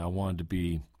doing, I wanted to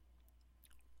be,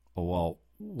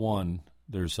 one,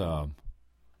 there's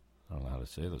I don't know how to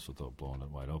say this without blowing it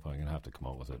wide open. I'm going to have to come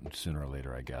out with it sooner or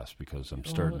later, I guess, because I'm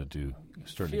starting to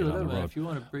get on the road. If you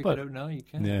want to break it out now, you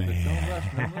can. Don't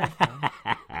rush.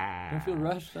 Don't feel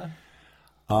rushed,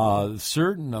 A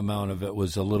certain amount of it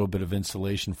was a little bit of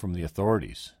insulation from the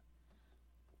authorities,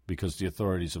 because the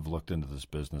authorities have looked into this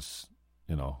business,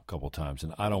 a couple of times,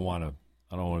 and I don't want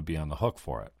to be on the hook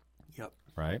for it. Yep.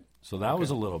 Right. So that was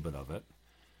a little bit of it,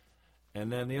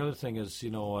 and then the other thing is,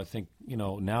 I think,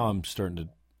 now I'm starting to.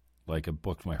 Like, I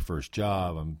booked my first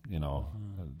job.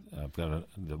 I've got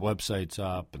the website's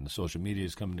up and the social media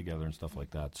is coming together and stuff like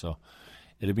that. So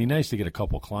it'd be nice to get a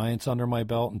couple clients under my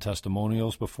belt and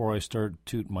testimonials before I start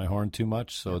tooting my horn too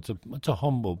much. So it's a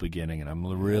humble beginning, and I'm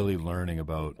really learning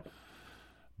about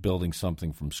building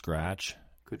something from scratch.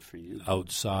 Good for you.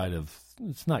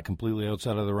 It's not completely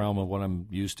outside of the realm of what I'm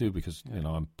used to, because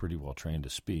I'm pretty well trained to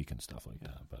speak and stuff like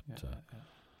that. But.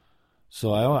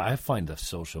 So I find the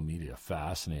social media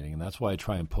fascinating, and that's why I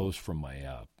try and post from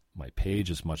my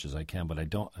page as much as I can. But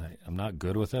I'm not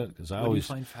good with it, because What do you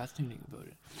find fascinating about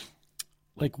it?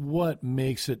 Like, what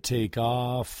makes it take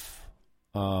off,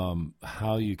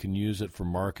 how you can use it for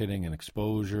marketing and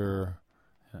exposure,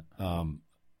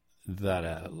 that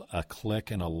a click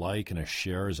and a like and a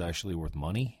share is actually worth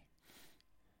money.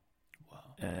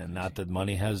 And not that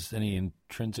money has any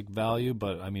intrinsic value,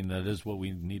 but I mean, that is what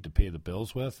we need to pay the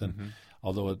bills with. And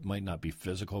although it might not be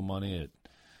physical money,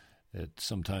 it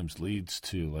sometimes leads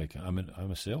to, like, I'm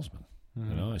a salesman.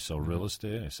 I sell real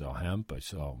estate, I sell hemp, I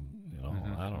sell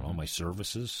I don't know, my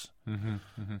services.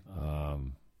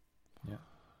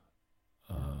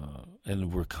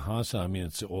 And we're constant. I mean,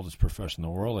 it's the oldest profession in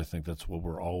the world. I think that's what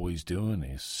we're always doing,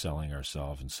 is selling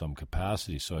ourselves in some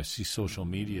capacity. So I see social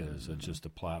media as just a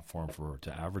platform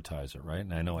to advertise it, right?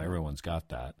 And I know everyone's got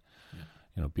that.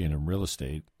 Yeah. Being in real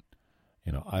estate,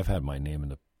 I've had my name in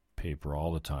the paper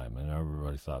all the time, and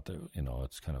everybody thought that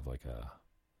it's kind of like a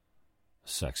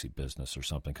sexy business or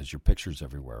something, because your picture's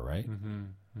everywhere, right?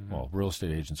 Well, real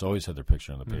estate agents always had their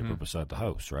picture in the paper beside the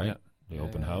house, right? The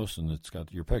open house, and it's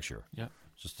got your picture. Yeah.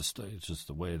 It's just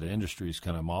the way the industry is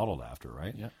kind of modeled after,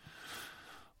 right? Yeah.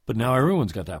 But now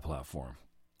everyone's got that platform.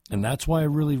 And that's why I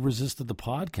really resisted the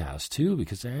podcast, too,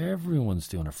 because everyone's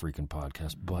doing a freaking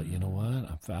podcast. But you know what?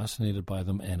 I'm fascinated by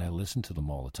them, and I listen to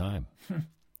them all the time.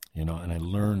 And I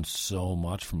learn so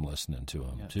much from listening to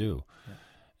them, too.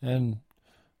 Yeah. And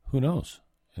who knows?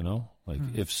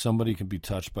 Like if somebody can be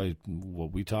touched by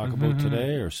what we talk about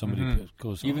today, or somebody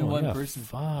goes, Even one yeah, person.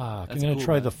 fuck, I'm That's going to cool,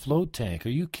 try man. the float tank. Are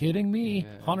you kidding me?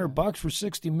 $100 for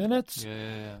 60 minutes?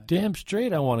 Yeah. Damn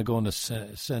straight I want to go in the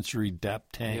sensory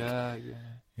depth tank. Yeah.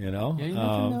 You know? Yeah, you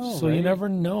never know, so you right? never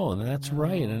know, and that's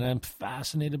right. And I'm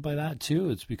fascinated by that too.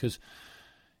 It's because,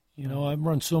 you know, I've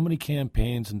run so many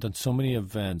campaigns and done so many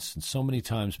events, and so many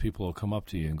times people will come up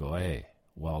to you and go, hey,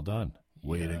 well done.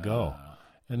 Way to go.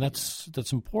 And that's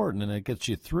important, and it gets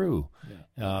you through.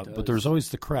 But there's always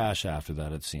the crash after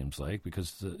that, it seems like,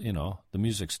 because, the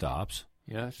music stops.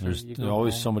 Yeah, sure. There's You go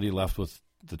always home. somebody left with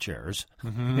the chairs,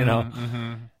 you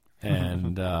know?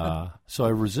 And so I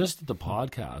resisted the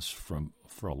podcast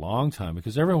for a long time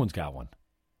because everyone's got one.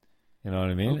 You know what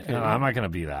I mean? Okay. And I'm not going to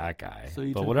be that guy. So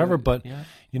you but took whatever. that- But,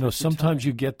 yeah. sometimes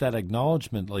you get that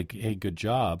acknowledgement like, hey, good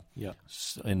job. Yeah.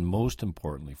 And most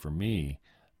importantly for me,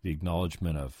 the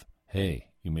acknowledgement of, hey,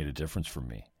 you made a difference for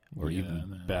me. Or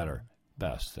even better,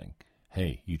 best thing,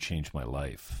 hey, you changed my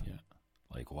life. Yeah.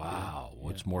 Like, wow,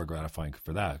 what's more gratifying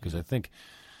for that? Because I think,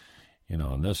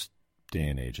 in this day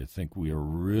and age, I think we are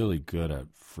really good at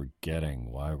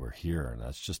forgetting why we're here, and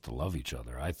that's just to love each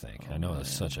other, I think. I know that's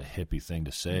such a hippie thing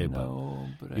to say, but I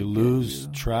you get lose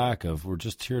you. track of we're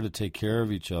just here to take care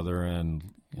of each other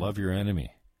and love your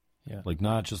enemy. Yeah. Like,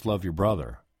 not just love your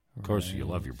brother. Of course, you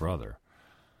love your brother.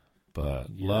 But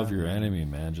love your enemy,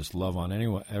 man. Just love on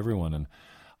everyone. And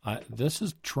this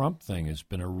Trump thing has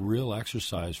been a real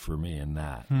exercise for me in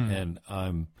that. And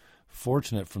I'm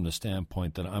fortunate from the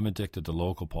standpoint that I'm addicted to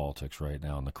local politics right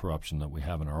now and the corruption that we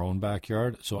have in our own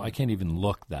backyard. So I can't even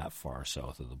look that far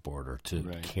south of the border to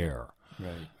care.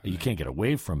 Right. You can't get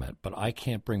away from it, but I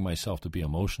can't bring myself to be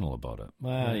emotional about it.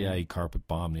 Well, yeah, he carpet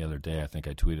bombed the other day. I think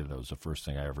I tweeted it was the first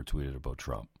thing I ever tweeted about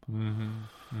Trump.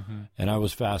 And I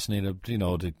was fascinated,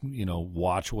 to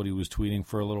watch what he was tweeting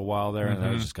for a little while there, and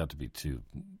I just got to be too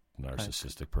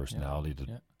narcissistic personality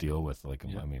to deal with. Like,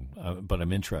 I mean, but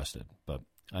I'm interested, but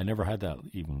I never had that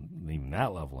even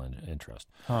that level of interest.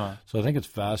 So I think it's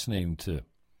fascinating to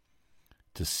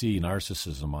see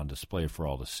narcissism on display for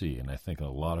all to see. And I think a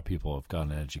lot of people have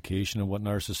gotten an education of what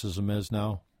narcissism is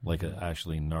now. Like,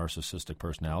 actually, narcissistic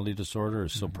personality disorder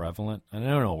is so prevalent. And I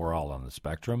don't know, we're all on the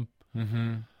spectrum.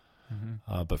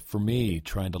 But for me,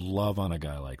 trying to love on a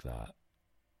guy like that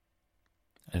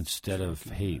instead of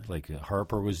hate. Like,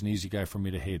 Harper was an easy guy for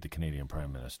me to hate, the Canadian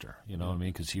Prime Minister. You know what I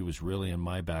mean? Because he was really in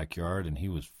my backyard and he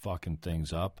was fucking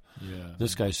things up. Yeah.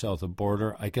 This guy south of the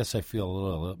border, I guess I feel a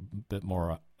little bit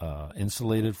more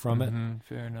insulated from it.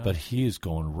 Fair enough. But he's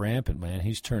going rampant, man.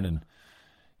 He's turning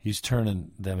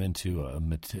them into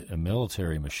a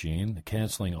military machine,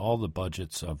 canceling all the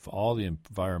budgets of all the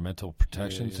environmental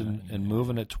protections and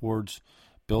moving it towards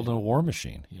building a war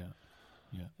machine.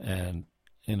 Yeah. And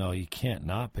you can't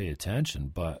not pay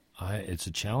attention, but it's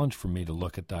a challenge for me to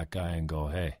look at that guy and go,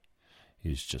 hey,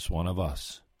 he's just one of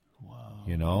us.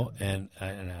 Wow. And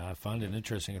I find it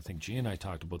interesting. I think G and I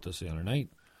talked about this the other night.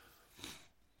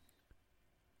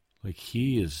 Like,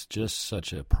 he is just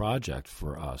such a project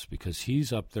for us because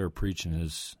he's up there preaching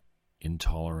his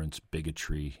intolerance,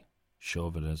 bigotry,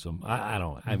 chauvinism.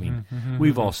 I mean,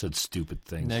 we've all said stupid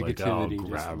things like, oh, Negativity,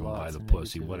 grab him by the lots of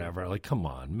pussy, negativity. whatever. Like, come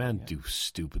on, men do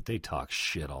stupid. They talk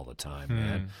shit all the time,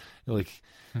 man. Like,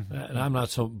 and I'm not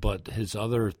so, but his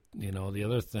other, the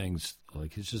other things,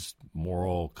 like his just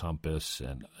moral compass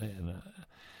and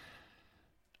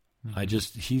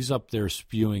he's up there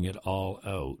spewing it all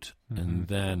out, and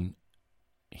then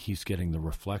he's getting the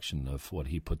reflection of what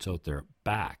he puts out there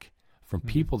back from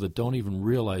people that don't even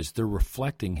realize they're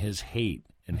reflecting his hate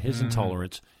and his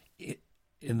intolerance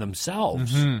in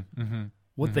themselves.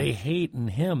 What they hate in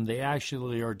him, they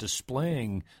actually are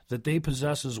displaying that they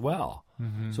possess as well.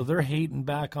 So they're hating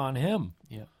back on him.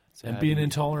 Yeah. So And how being do you-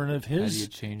 intolerant of how do you his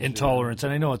change intolerance.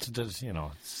 And I know it's just, it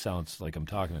sounds like I'm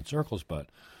talking in circles, but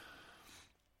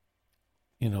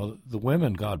the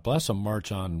women, God bless them,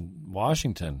 march on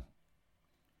Washington.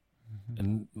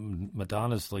 And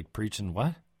Madonna's like preaching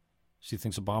what? She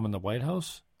thinks of bombing the White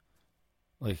House?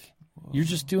 Like, you're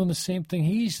just doing the same thing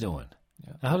he's doing.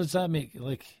 Yeah. How does that make,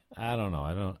 like, I don't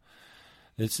know.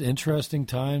 It's interesting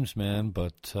times, man,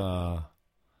 but I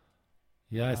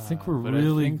think we're But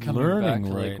really I think coming learning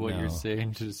back to, right what now. you're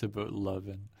saying just about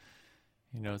loving.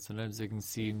 Sometimes it can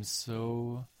seem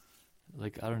so,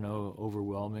 like, I don't know,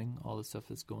 overwhelming, all the stuff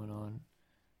that's going on.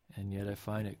 And yet I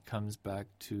find it comes back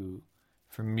to,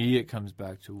 for me, it comes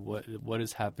back to what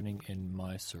is happening in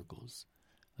my circles.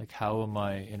 Like, how am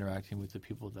I interacting with the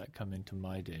people that come into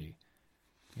my day?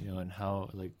 And how,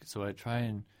 like, so I try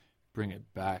and bring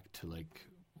it back to, like,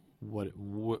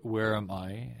 where am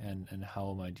I, and how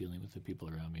am I dealing with the people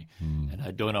around me? And I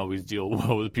don't always deal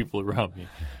well with the people around me,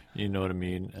 you know what I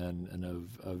mean? And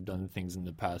I've done things in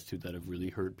the past too that have really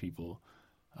hurt people,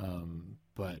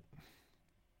 but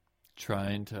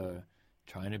trying to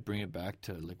bring it back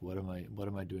to like what am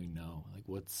I doing now? Like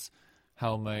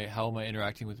how am I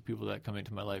interacting with the people that come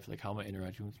into my life? Like how am I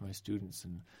interacting with my students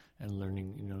and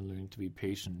learning to be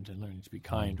patient and learning to be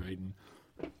kind, right?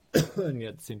 And yet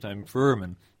at the same time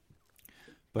firm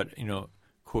but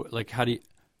like how do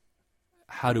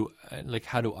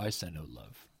I send out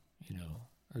love,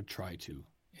 or try to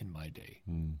in my day,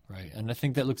 right? And I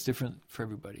think that looks different for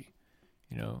everybody,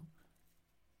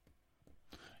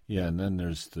 Yeah, and then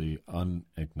there's the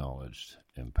unacknowledged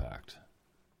impact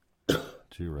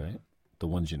too, right? The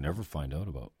ones you never find out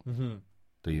about,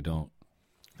 that you don't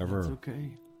ever That's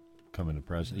okay. come into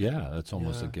presence. Yeah, that's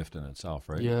almost a gift in itself,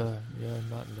 right? Yeah,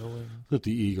 not knowing That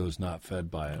the ego's not fed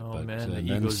by it. Oh, but man, the then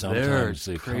ego's sometimes there. It's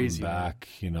they crazy, come back,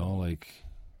 like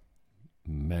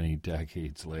many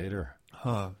decades later.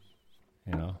 huh?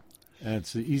 And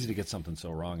it's easy to get something so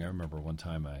wrong. I remember one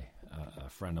time a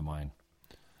friend of mine,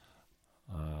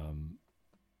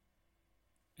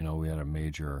 we had a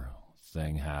major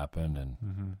thing happen,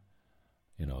 and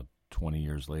 20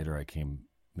 years later I came,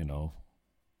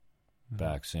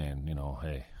 back saying,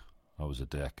 hey, I was a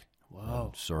dick. Wow.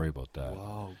 I'm sorry about that.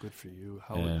 Wow, good for you.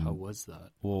 How was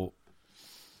that? Well,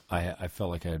 I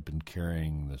felt like I had been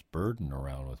carrying this burden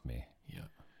around with me. Yeah.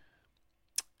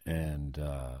 And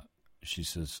she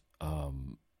says,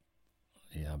 I'm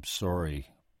sorry,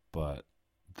 but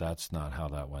that's not how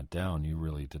that went down. You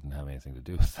really didn't have anything to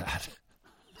do with that.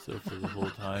 So for the whole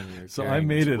time you're So I carrying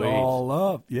made this it weight. all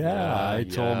up. Yeah, I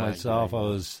told yeah, myself yeah.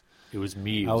 I It was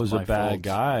me. It was a my bad fault.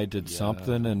 guy. I did Yeah.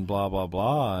 something and blah, blah,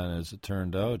 blah. And as it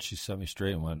turned out, she set me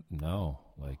straight and went, no,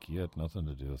 like you had nothing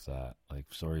to do with that. Like,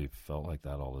 sorry you felt like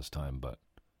that all this time. But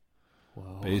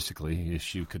Wow. basically, if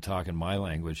she could talk in my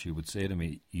language, she would say to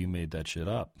me, you made that shit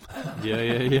up.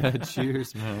 Yeah.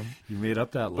 Cheers, man. You made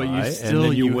up that lie, But you and still-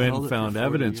 then you you went held and it for found 40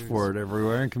 evidence years. for it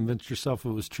everywhere and convinced yourself it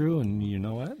was true. And you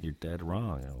know what? You're dead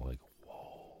wrong. And I'm like,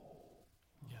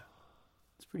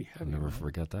 It's pretty I'll heavy. never right?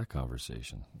 forget that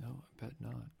conversation. No, I bet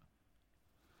not.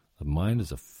 The mind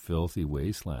is a filthy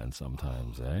wasteland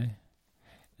sometimes, eh?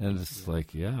 And it's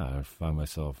like, I find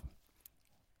myself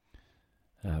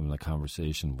having a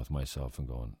conversation with myself and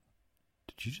going,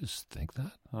 did you just think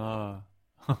that?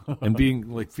 And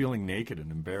being like feeling naked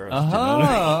and embarrassed. You know?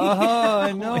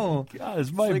 I know. God,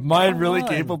 is my like, mind come really on.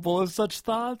 capable of such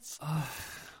thoughts?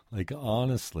 Like,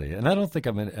 honestly. And I don't think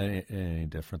I'm any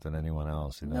different than anyone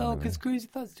else. You know No, what I mean? because crazy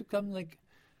thoughts do come. Like,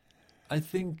 I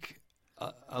think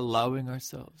allowing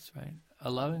ourselves, right?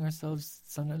 Allowing ourselves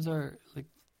sometimes are like,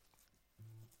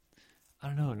 I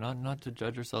don't know, not to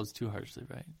judge ourselves too harshly,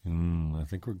 right? I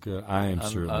think we're good. I am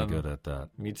certainly good at that.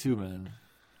 Me too, man.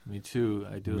 Me too.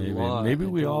 I do Maybe, a lot. maybe I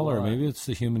we do a all are. lot. Maybe it's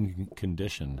the human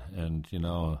condition. And,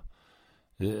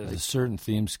 certain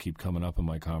themes keep coming up in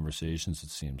my conversations,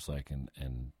 it seems like.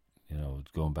 And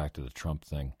going back to the Trump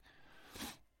thing.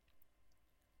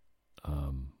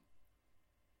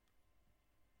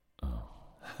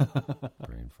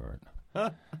 Brain fart.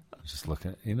 Just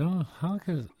looking at, how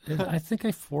could I think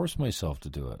I forced myself to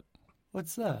do it.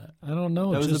 What's that? I don't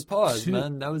know. That was just a pause,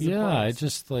 man. That was a yeah, I pause.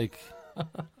 just like...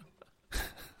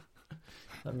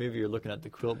 Maybe you're looking at the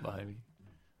quilt behind me.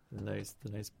 The nice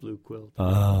blue quilt.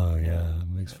 Oh, yeah. It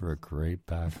makes for a great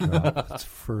backdrop. It's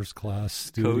first-class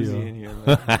studio. Cozy in here,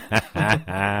 man.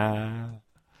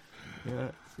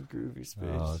 Yeah, it's a groovy space.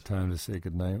 Oh, time to say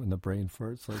goodnight when the brain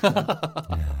farts like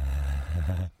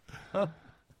that.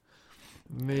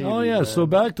 Maybe, Oh, yeah. man. So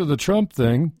back to the Trump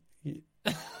thing.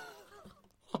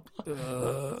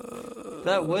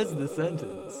 That was the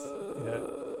sentence.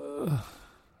 Yeah.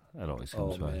 That always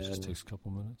comes Oh, back. It just man. takes a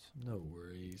couple minutes. No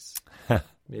worries.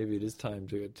 Maybe it is time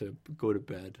to go to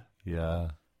bed.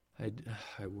 Yeah. I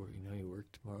work. You work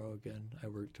tomorrow again. I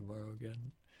work tomorrow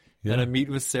again. Yeah. And I'm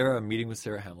meeting with Sarah. I'm meeting with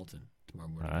Sarah Hamilton tomorrow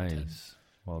morning. at 10. Nice.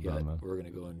 Well Yeah, done, man. we're gonna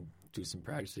go and do some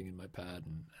practicing in my pad,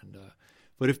 and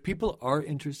but if people are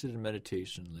interested in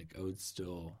meditation, like I would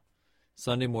still.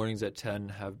 Sunday mornings at 10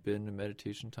 have been a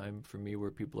meditation time for me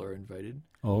where people are invited.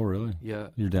 Oh, really? Yeah.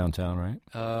 You're downtown,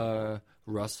 right?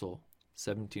 Russell,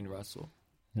 17 Russell.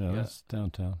 Yeah, Yeah. that's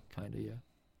downtown. Kind of, yeah.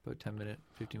 About 10 minute,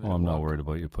 15 minute Well, I'm not walk. worried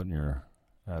about you putting your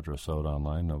address out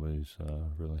online. Nobody's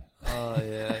really... Oh,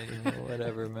 yeah,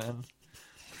 whatever, man.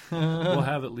 We'll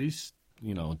have at least,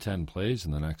 10 plays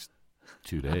in the next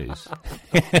 2 days.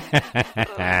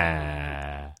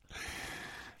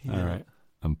 All right.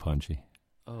 I'm punchy.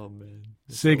 Oh, man.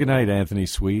 Say goodnight, Anthony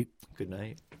Sweet. Good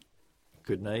night.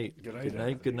 Good night. Good night, Good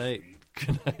night. Good night.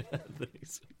 Good night, Anthony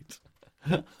Sweet.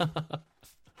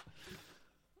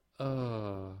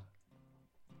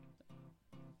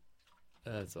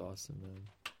 That's awesome, man.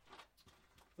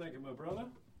 Thank you, my brother.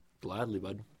 Gladly,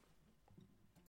 bud.